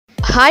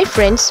Hi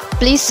friends,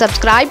 please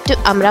subscribe to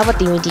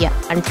Amaravathi Media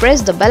and press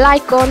the bell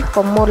icon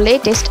for more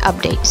latest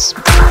updates.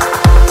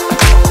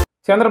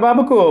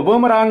 చంద్రబాబుకు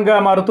బూమరాంగ్గా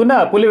మారుతున్న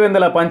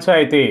పులివెందుల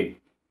పంచాయతీ.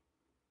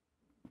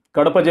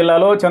 కడప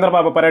జిల్లాలో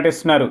చంద్రబాబు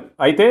పర్యటిస్తున్నారు.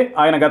 అయితే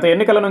ఆయన గత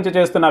ఎన్నికల నుంచి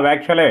చేస్తున్న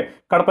వ్యాఖ్యలే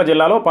కడప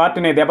జిల్లాలో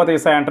పార్టీని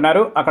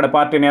దెబ్బతీశాయంటున్నారు అక్కడ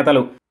పార్టీ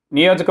నేతలు.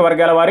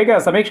 నియోజకవర్గాల వారీగా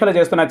సమీక్షలు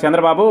చేస్తున్న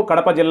చంద్రబాబు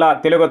కడప జిల్లా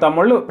తెలుగు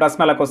తమ్ముళ్లు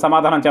ప్రశ్నలకు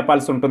సమాధానం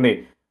చెప్పాల్సి ఉంటుంది.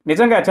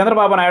 నిజంగా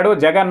చంద్రబాబు నాయుడు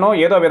జగన్ను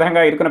ఏదో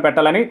విధంగా ఇరుకుని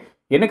పెట్టాలని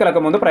ఎన్నికలకు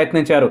ముందు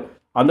ప్రయత్నించారు.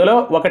 అందులో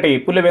ఒకటి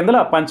పులివెందుల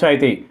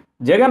పంచాయతీ.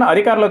 జగన్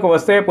అధికారంలోకి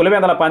వస్తే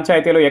పులివెందుల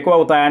పంచాయతీలు ఎక్కువ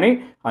అవుతాయని,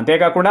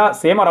 అంతేకాకుండా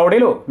సీమ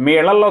రౌడీలు మీ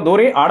ఇళ్లలో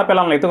దూరి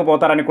ఆడపిల్లలను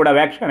ఎత్తుకుపోతారని కూడా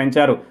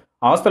వ్యాఖ్యానించారు.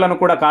 ఆస్తులను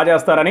కూడా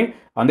కాజేస్తారని,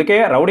 అందుకే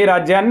రౌడీ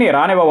రాజ్యాన్ని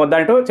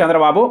రానివ్వవద్దంటూ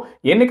చంద్రబాబు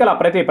ఎన్నికల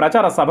ప్రతి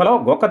ప్రచార సభలో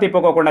గొక్క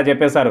తిప్పుకోకుండా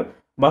చెప్పేశారు.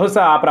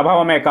 బహుశా ఆ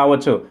ప్రభావమే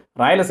కావచ్చు.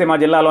 రాయలసీమ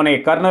జిల్లాలోని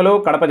కర్నూలు,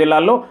 కడప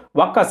జిల్లాల్లో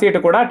ఒక్క సీటు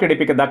కూడా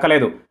టీడీపీకి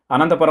దక్కలేదు.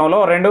 అనంతపురంలో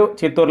 2,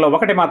 చిత్తూరులో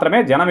 1 మాత్రమే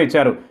జనం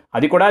ఇచ్చారు.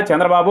 అది కూడా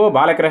చంద్రబాబు,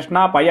 బాలకృష్ణ,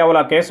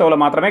 పయ్యావుల కేశవులు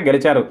మాత్రమే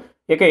గెలిచారు.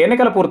 ఇక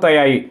ఎన్నికలు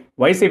పూర్తయ్యాయి.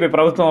 వైసీపీ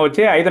ప్రభుత్వం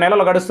వచ్చి 5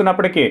 నెలలు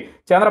గడుస్తున్నప్పటికీ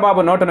చంద్రబాబు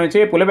నోటు నుంచి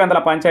పులివెందుల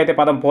పంచాయతీ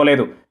పదం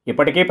పోలేదు.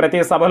 ఇప్పటికీ ప్రతి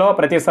సభలో,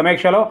 ప్రతి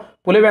సమీక్షలో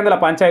పులివెందుల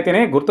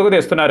పంచాయతీని గుర్తుకు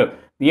తెస్తున్నారు.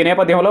 ఈ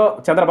నేపథ్యంలో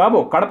చంద్రబాబు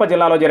కడప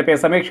జిల్లాలో జరిపే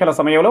సమీక్షల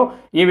సమయంలో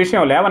ఈ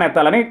విషయం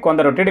లేవనెత్తాలని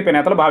కొందరు టీడీపీ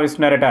నేతలు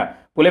భావిస్తున్నారట.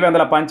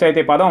 పులివెందుల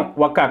పంచాయతీ పదం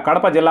ఒక్క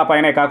కడప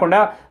జిల్లాపైనే కాకుండా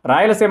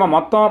రాయలసీమ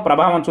మొత్తం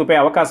ప్రభావం చూపే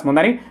అవకాశం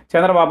ఉందని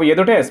చంద్రబాబు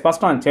ఎదుటే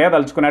స్పష్టం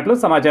చేయదలుచుకున్నట్లు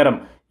సమాచారం.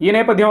 ఈ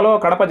నేపథ్యంలో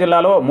కడప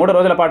జిల్లాలో 3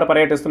 రోజుల పాటు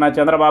పర్యటిస్తున్న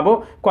చంద్రబాబు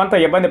కొంత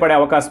ఇబ్బంది పడే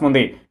అవకాశం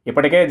ఉంది.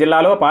 ఇప్పటికే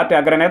జిల్లాలో పార్టీ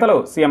అగ్రనేతలు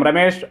సీఎం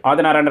రమేష్,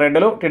 ఆదినారాయణ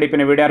రెడ్డిలు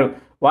టీడీపీని వీడారు.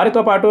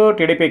 వారితో పాటు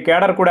టీడీపీ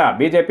కేడర్ కూడా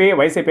బీజేపీ,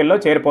 వైసీపీల్లో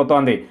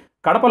చేరిపోతోంది.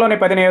 కడపలోని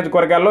 10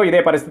 నియోజకవర్గాల్లో ఇదే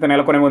పరిస్థితి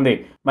నెలకొని ఉంది.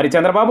 మరి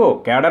చంద్రబాబు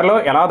కేడర్లో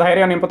ఎలా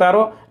ధైర్యం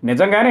నింపుతారో,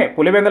 నిజంగానే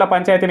పులివెందుల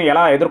పంచాయతీని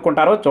ఎలా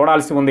ఎదుర్కొంటారో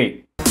చూడాల్సి ఉంది.